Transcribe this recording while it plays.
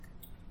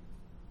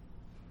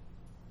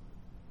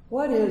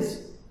What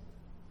is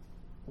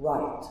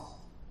right?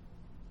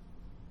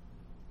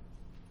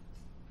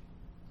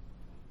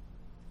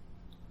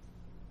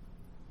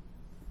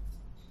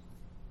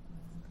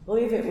 I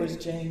believe it was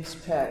James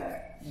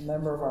Peck, a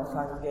member of our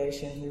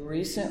congregation, who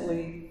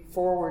recently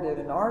forwarded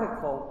an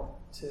article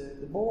to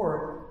the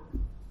board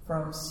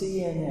from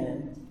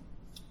CNN.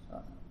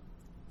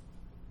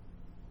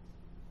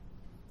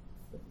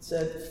 It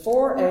said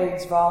 4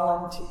 aid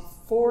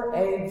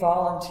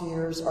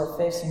volunteers are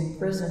facing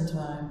prison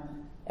time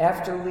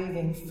after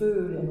leaving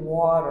food and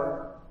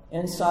water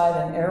inside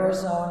an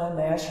Arizona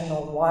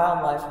National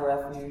Wildlife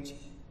Refuge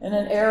in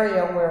an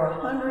area where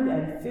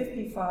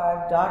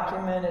 155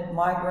 documented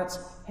migrants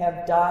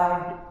have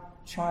died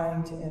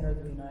trying to enter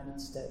the United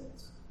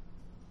States.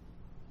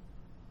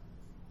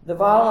 The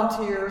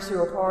volunteers, who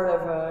are part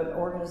of an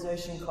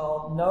organization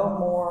called No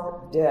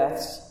More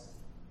Deaths,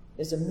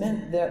 that's a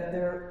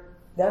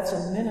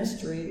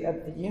ministry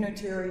of the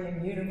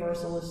Unitarian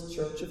Universalist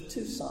Church of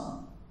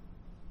Tucson.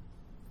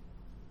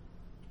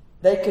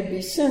 They could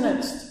be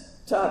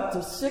sentenced to up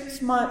to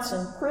 6 months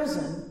in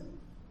prison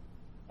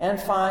and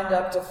fined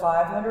up to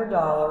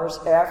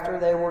 $500 after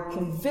they were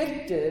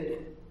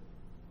convicted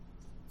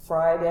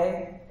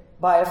Friday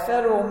by a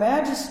federal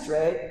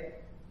magistrate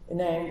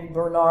named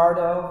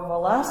Bernardo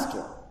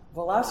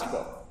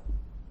Velasco.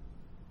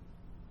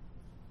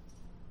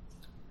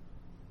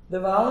 The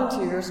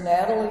volunteers,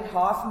 Natalie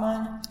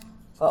Hoffman,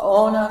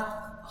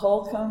 Aona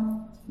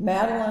Holcomb,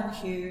 Madeline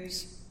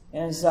Hughes,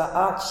 and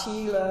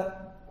Zaachila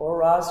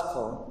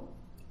Orozco,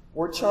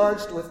 were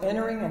charged with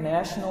entering a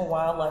national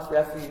wildlife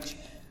refuge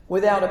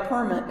without a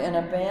permit and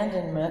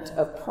abandonment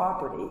of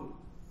property,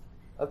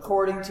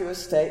 according to a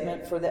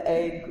statement for the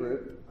aid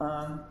group.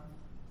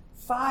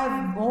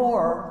 5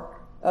 more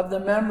of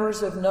the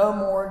members of No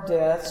More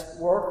Deaths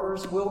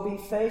workers will be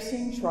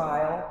facing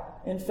trial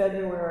in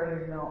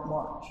February and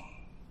March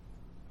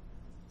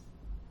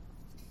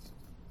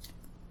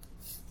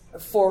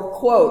for,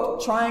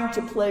 quote, trying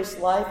to place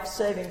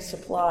life-saving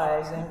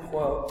supplies, end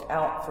quote,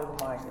 out for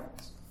the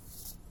migrants.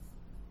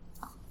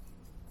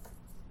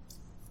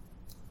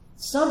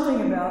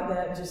 Something about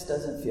that just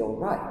doesn't feel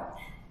right.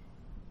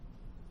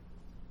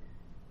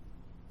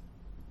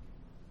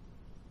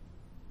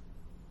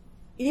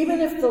 Even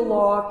if the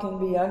law can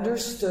be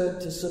understood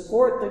to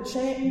support the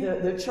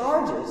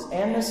charges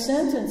and the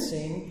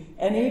sentencing,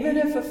 and even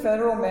if a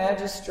federal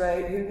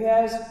magistrate who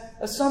has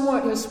a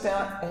somewhat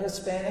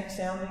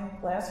Hispanic-sounding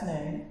last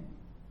name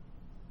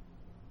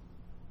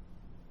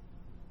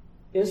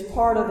is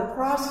part of the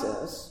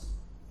process,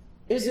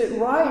 is it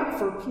right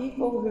for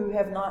people who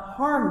have not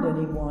harmed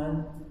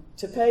anyone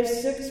to pay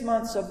 6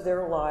 months of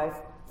their life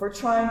for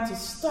trying to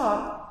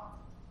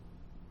stop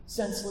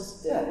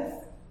senseless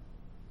death?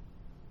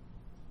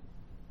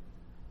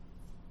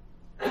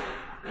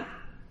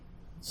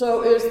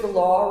 So is the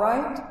law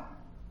right?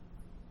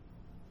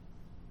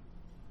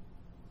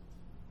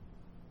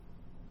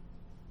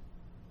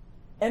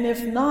 And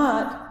if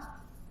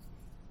not,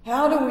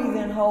 how do we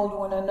then hold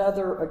one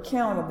another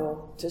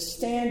accountable to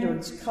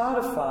standards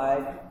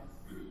codified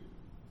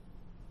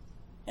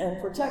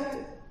and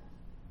protected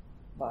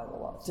by the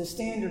law? To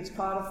standards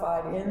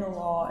codified in the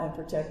law and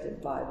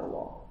protected by the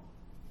law.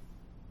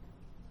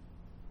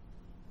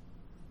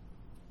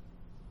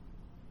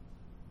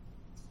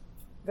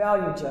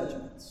 Value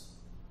judgments.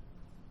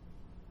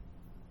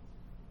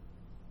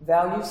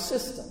 Value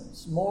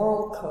systems,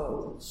 moral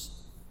codes.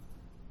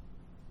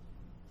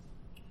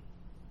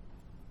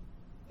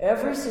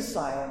 Every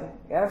society,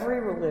 every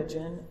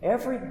religion,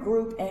 every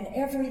group, and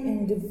every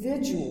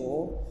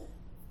individual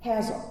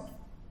has them.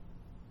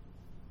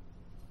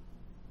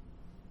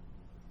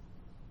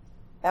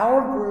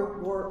 Our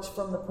group works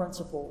from the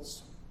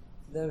principles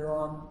that are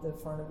on the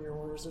front of your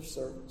orders of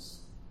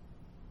service.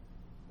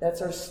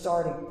 That's our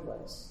starting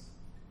place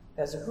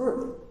as a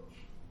group.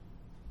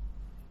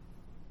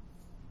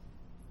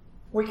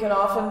 We can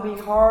often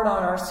be hard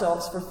on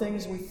ourselves for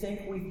things we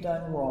think we've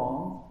done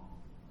wrong,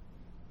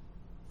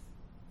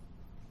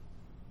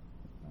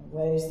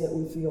 ways that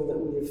we feel that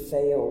we have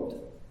failed,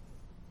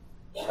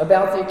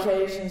 about the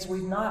occasions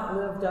we've not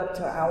lived up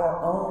to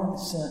our own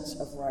sense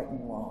of right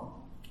and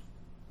wrong.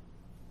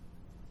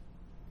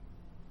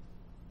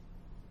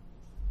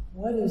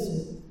 What is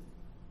it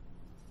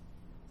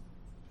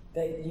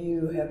that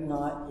you have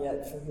not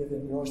yet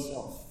forgiven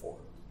yourself for?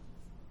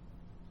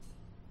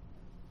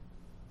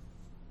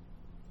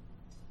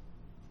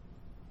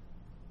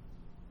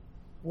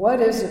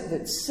 What is it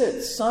that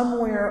sits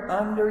somewhere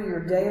under your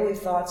daily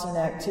thoughts and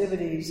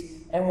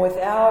activities, and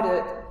without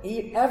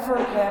it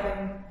ever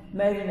having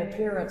made an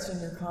appearance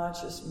in your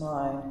conscious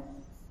mind,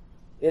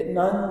 it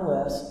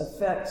nonetheless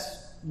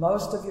affects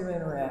most of your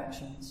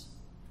interactions?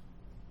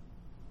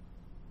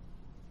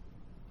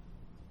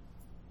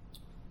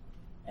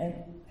 And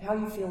how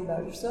you feel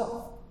about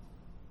yourself?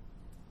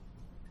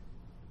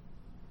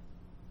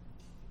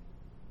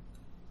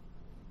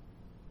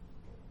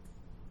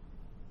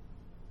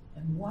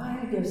 And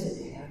why does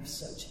it have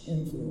such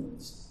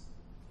influence?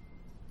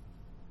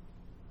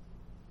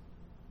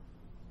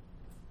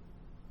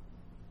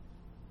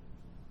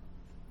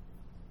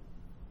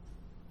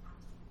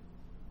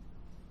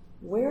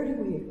 where do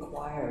we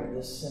acquire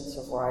this sense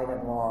of right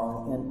and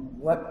wrong,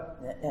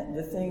 and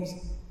the things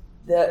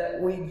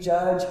that we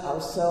judge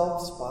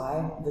ourselves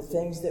by, the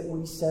things that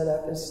we set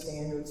up as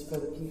standards for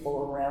the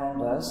people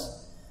around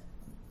us?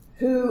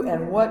 Who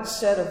and what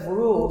set of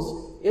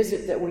rules is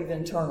it that we've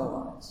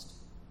internalized?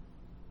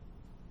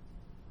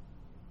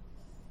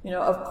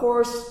 Of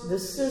course, the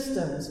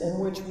systems in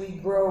which we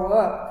grow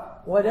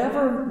up,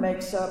 whatever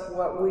makes up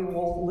what we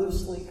will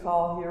loosely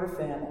call here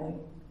family,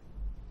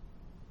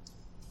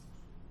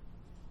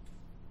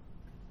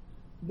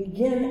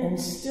 begin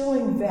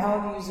instilling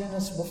values in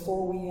us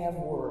before we have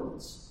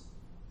words.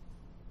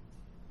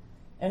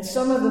 And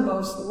some of the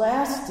most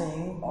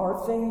lasting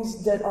are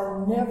things that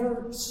are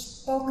never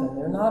spoken.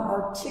 They're not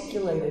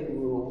articulated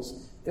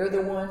rules. They're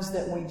the ones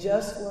that we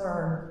just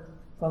learn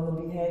from the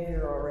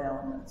behavior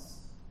around us.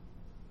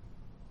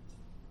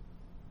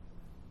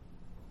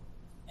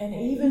 And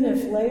even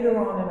if later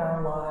on in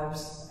our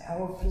lives,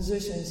 our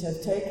positions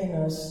have taken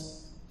us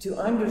to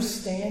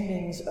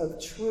understandings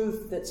of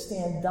truth that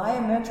stand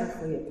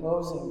diametrically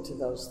opposing to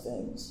those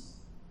things,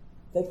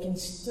 they can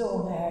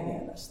still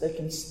nag at us. They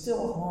can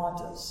still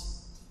haunt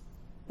us.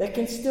 They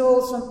can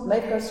still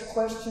make us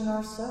question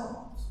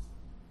ourselves.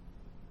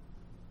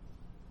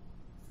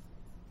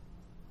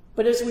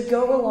 But as we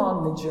go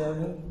along the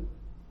journey,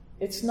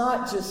 it's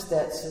not just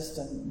that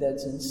system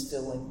that's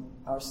instilling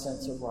our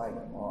sense of right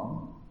and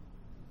wrong.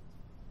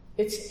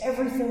 It's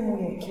everything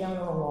we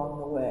encounter along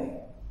the way.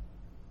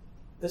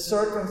 The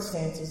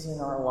circumstances in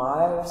our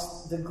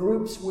lives, the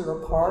groups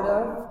we're a part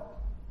of,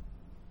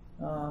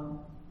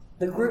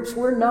 the groups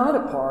we're not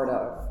a part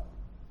of,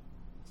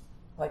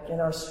 like in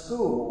our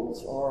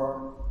schools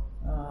or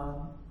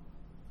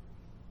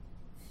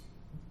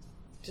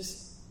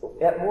just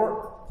at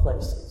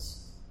workplaces.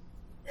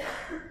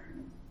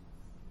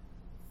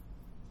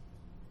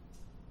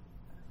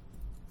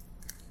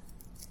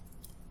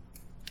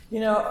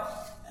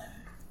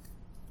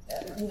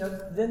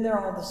 Then there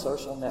are the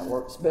social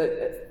networks,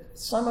 but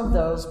some of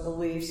those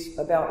beliefs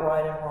about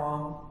right and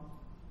wrong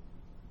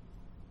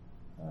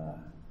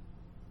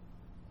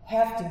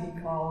have to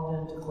be called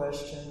into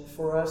question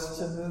for us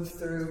to move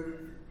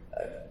through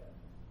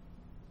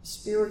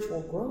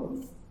spiritual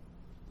growth.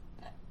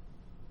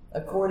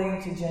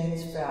 According to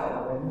James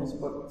Fowler in his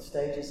book,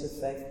 Stages of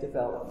Faith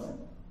Development,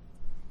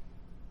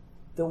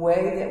 the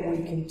way that we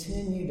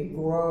continue to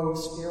grow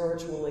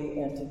spiritually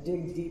and to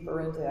dig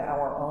deeper into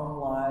our own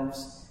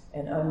lives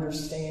and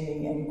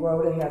understanding and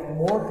grow to have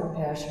more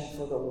compassion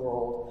for the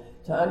world,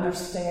 to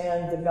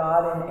understand the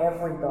God in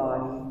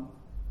everybody.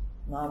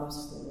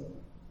 Namaste.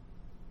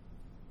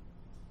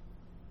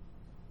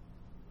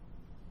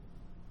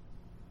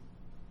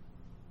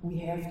 We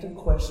have to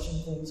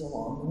question things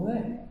along the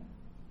way.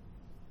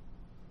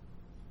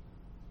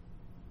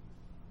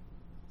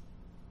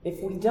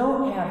 If we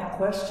don't have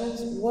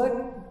questions, what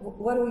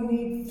do we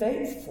need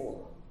faith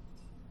for?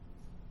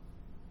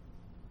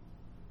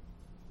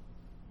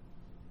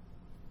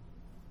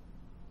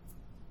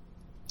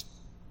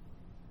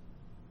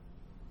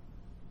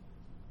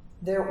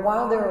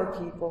 While there are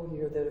people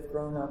here that have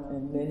grown up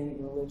in many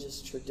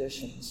religious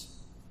traditions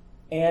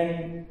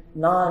and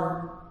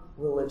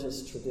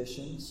non-religious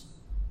traditions,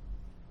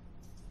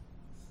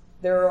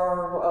 there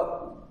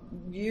are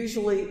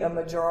usually a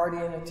majority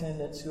in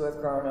attendance who have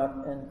grown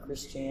up in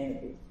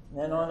Christianity.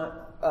 And on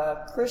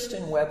a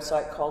Christian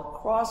website called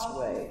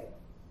Crossway,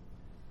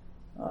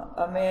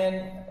 a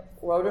man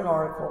wrote an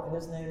article.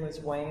 His name is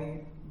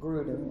Wayne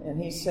Grudem,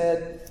 and he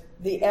said,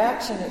 the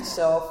action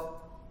itself,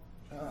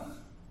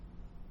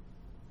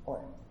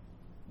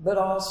 but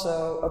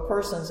also a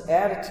person's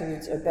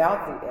attitudes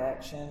about the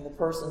action, the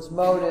person's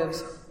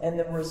motives, and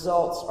the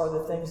results are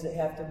the things that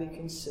have to be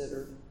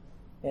considered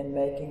in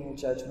making a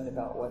judgment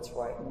about what's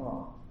right and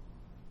wrong.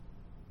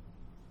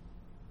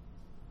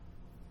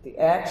 The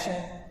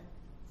action,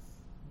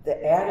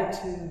 the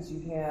attitudes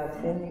you have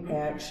in the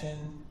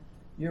action,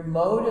 your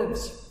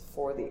motives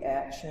for the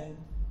action,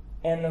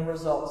 and the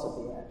results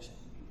of the action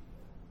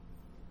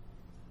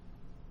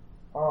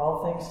are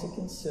all things to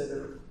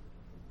consider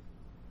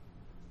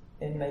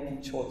in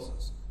making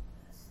choices.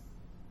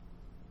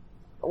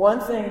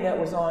 One thing that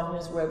was on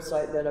his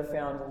website that I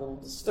found a little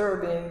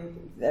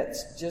disturbing,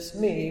 that's just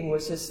me,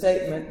 was his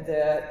statement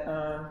that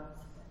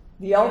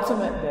the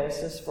ultimate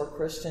basis for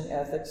Christian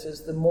ethics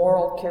is the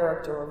moral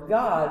character of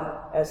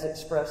God as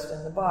expressed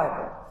in the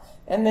Bible.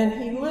 And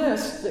then he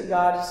lists that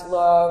God is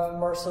love,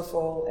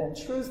 merciful, and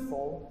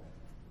truthful,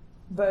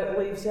 but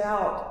leaves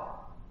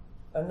out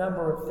a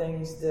number of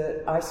things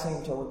that I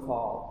seem to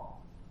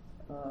recall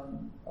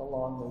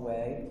along the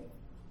way,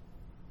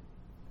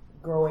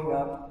 growing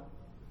up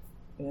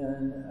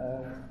in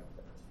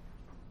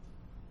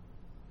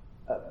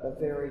a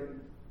very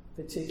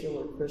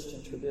particular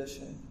Christian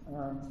tradition.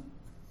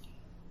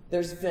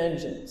 There's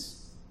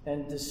vengeance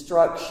and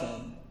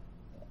destruction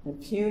and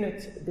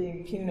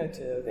being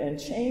punitive and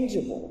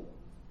changeable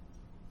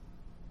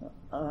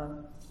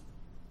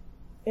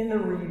in the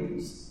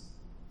readings,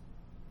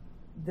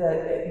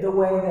 the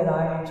way that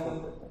I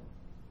interpret them.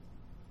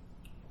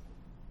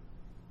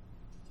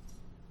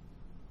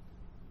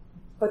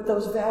 But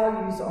those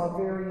values are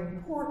very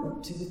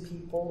important to the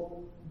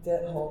people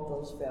that hold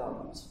those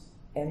values.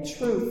 And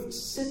truth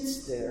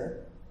sits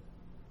there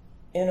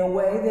in a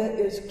way that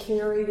is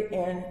carried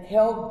and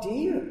held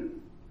dear.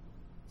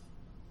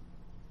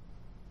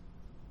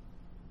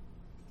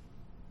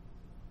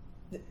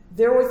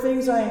 There were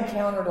things I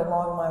encountered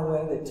along my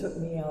way that took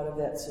me out of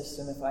that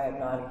system. If I had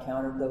not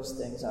encountered those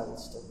things, I would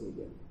still be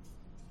there.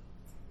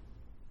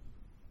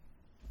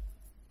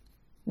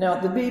 Now,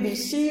 the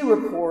BBC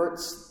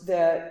reports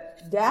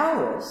that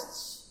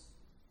Taoists'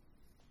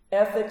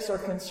 ethics are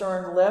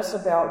concerned less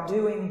about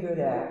doing good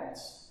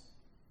acts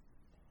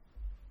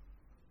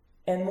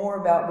and more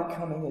about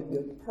becoming a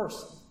good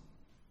person.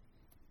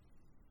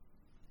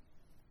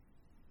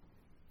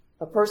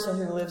 A person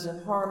who lives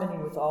in harmony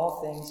with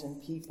all things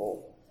and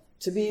people.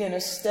 To be in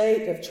a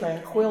state of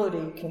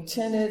tranquility,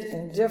 contented,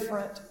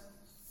 indifferent,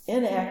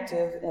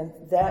 inactive, and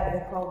that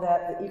they call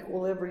that the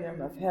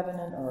equilibrium of heaven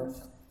and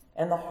earth,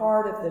 and the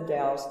heart of the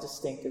Tao's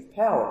distinctive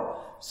power.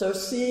 So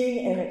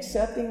seeing and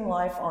accepting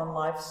life on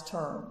life's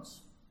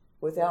terms,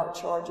 without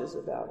charges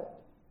about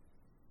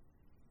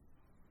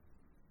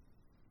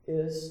it,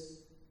 is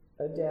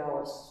a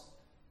Taoist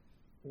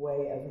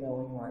way of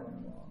knowing right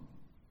and wrong,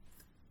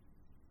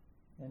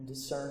 and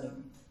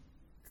discerning.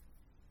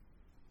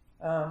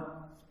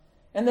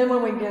 And then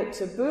when we get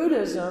to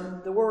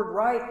Buddhism, the word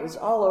right is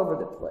all over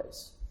the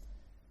place.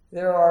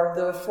 There are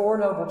the Four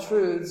Noble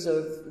Truths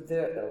of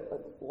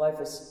life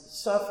is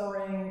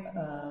suffering.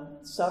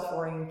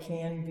 Suffering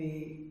can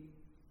be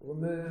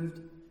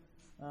removed.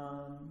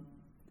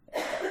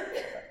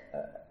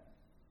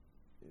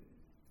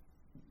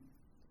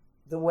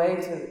 The way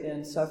to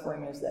end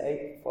suffering is the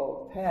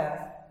Eightfold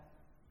Path.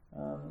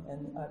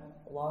 And I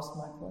lost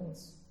my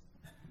place.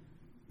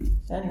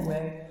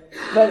 Anyway,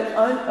 but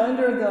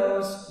under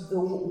those, the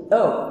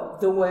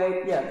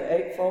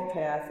Eightfold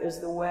Path is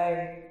the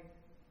way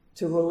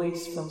to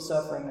release from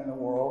suffering in the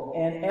world,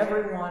 and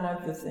every one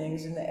of the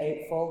things in the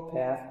Eightfold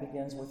Path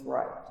begins with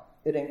right.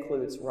 It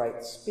includes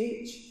right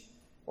speech,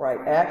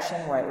 right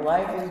action, right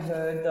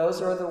livelihood. Those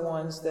are the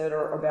ones that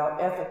are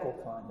about ethical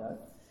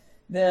conduct.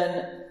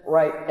 Then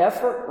right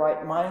effort,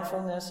 right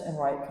mindfulness, and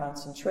right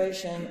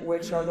concentration,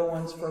 which are the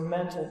ones for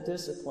mental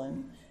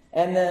discipline.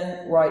 And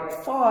then right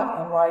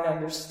thought and right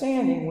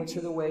understanding, which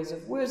are the ways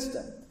of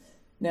wisdom.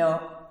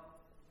 Now,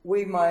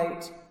 we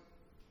might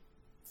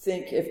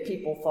think if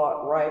people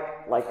thought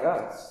right like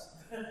us,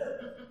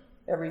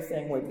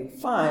 everything would be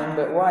fine.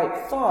 But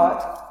right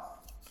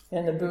thought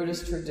in the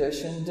Buddhist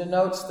tradition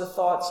denotes the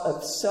thoughts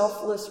of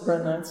selfless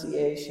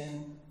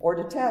renunciation or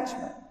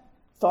detachment,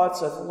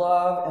 thoughts of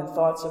love and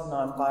thoughts of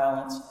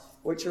nonviolence,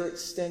 which are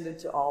extended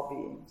to all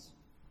beings.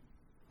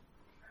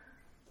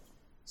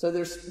 So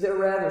they're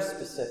rather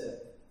specific.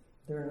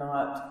 They're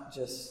not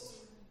just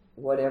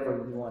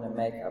whatever you want to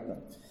make of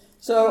them.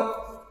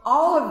 So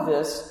all of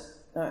this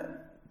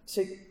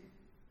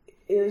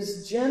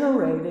is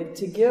generated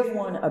to give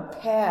one a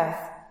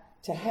path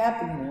to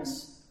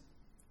happiness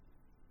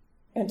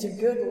and to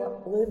good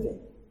living.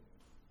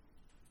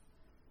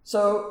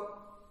 So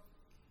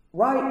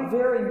right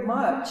very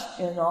much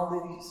in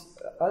all these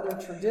other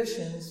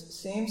traditions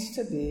seems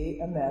to be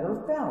a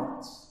matter of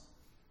balance.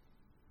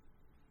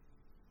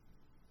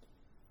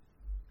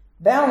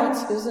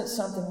 Balance isn't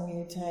something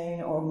we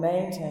attain or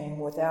maintain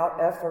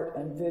without effort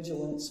and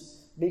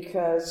vigilance,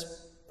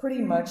 because pretty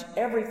much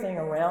everything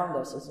around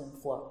us is in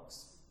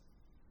flux.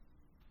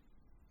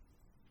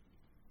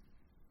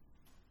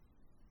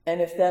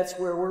 And if that's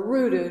where we're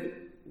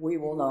rooted, we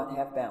will not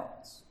have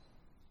balance.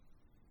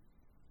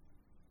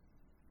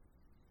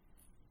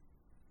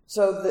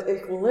 So the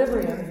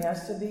equilibrium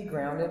has to be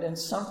grounded in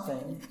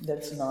something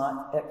that's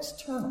not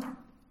external.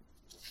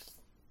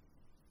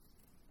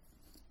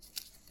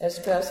 As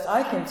best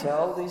I can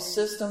tell, these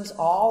systems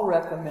all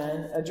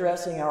recommend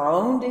addressing our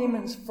own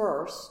demons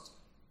first,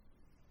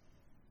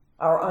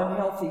 our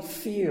unhealthy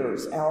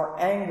fears, our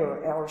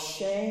anger, our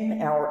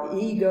shame, our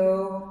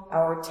ego,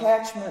 our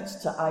attachments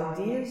to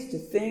ideas, to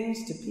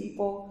things, to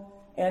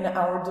people, and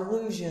our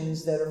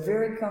delusions that are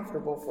very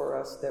comfortable for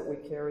us that we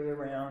carry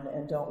around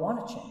and don't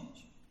want to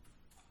change.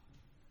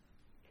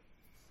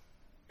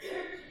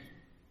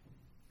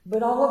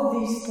 But all of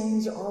these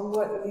things are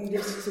what lead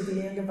us to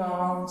the end of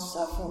our own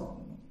suffering.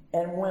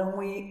 And when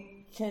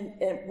we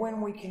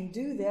can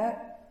do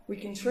that, we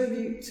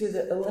contribute to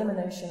the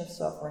elimination of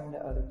suffering to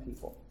other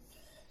people.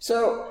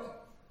 So,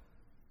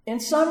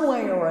 in some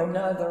way or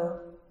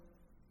another,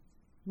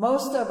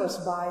 most of us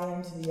buy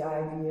into the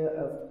idea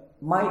of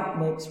might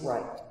makes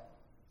right.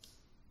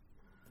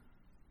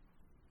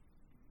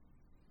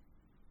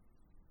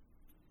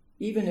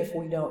 Even if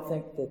we don't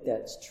think that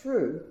that's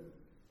true,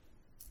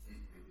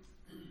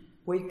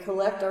 we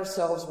collect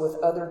ourselves with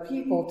other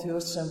people to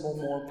assemble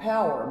more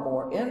power,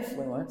 more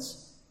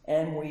influence,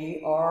 and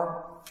we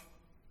are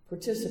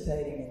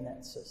participating in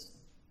that system.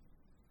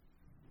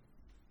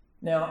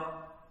 Now,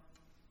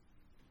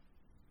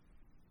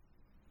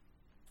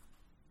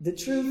 the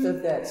truth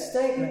of that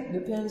statement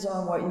depends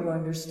on what you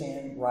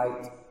understand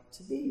right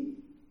to be.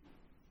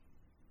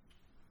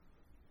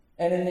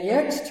 And in the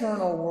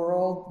external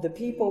world, the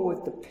people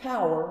with the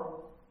power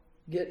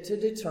get to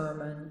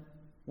determine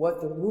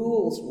what the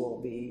rules will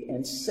be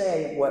and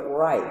say what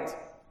right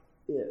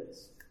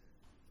is.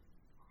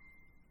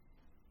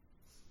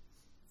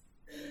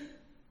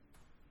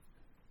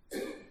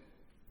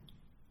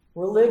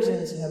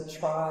 Religions have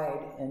tried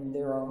in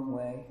their own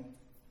way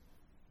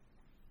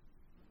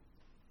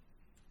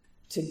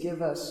to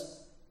give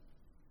us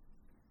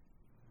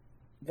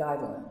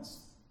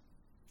guidelines.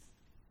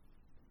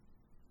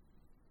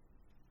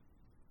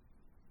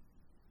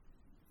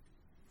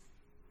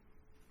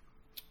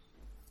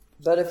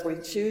 But if we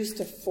choose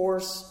to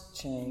force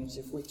change,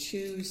 if we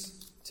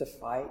choose to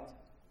fight,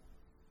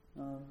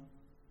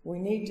 we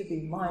need to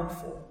be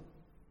mindful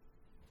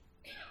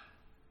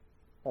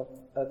of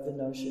the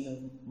notion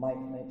of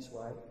might makes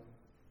right.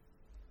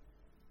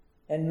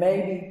 And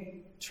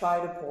maybe try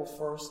to pull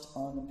first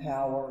on the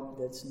power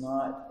that's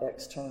not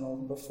external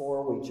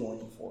before we join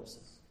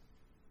forces.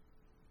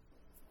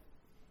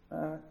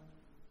 How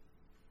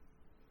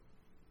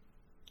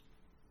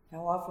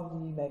often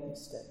do you make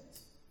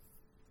mistakes?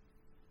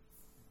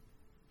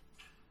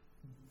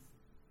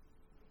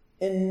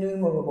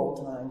 Innumerable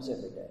times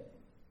every day.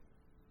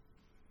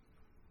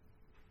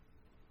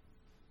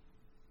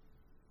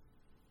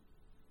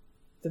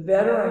 The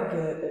better I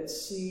get at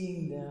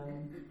seeing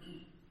them,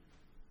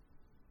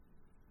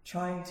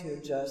 trying to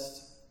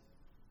adjust,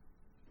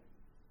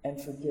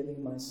 and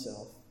forgiving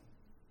myself,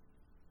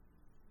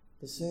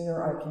 the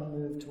sooner I can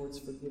move towards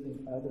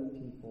forgiving other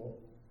people.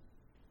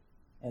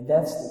 And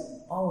that's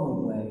the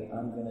only way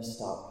I'm going to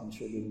stop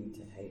contributing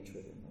to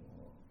hatred in the world.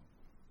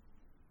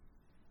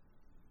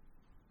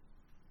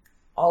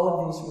 All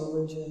of these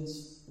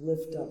religions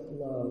lift up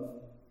love.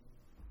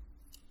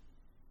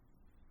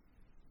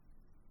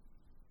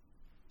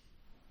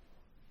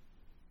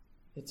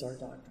 It's our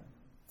doctrine.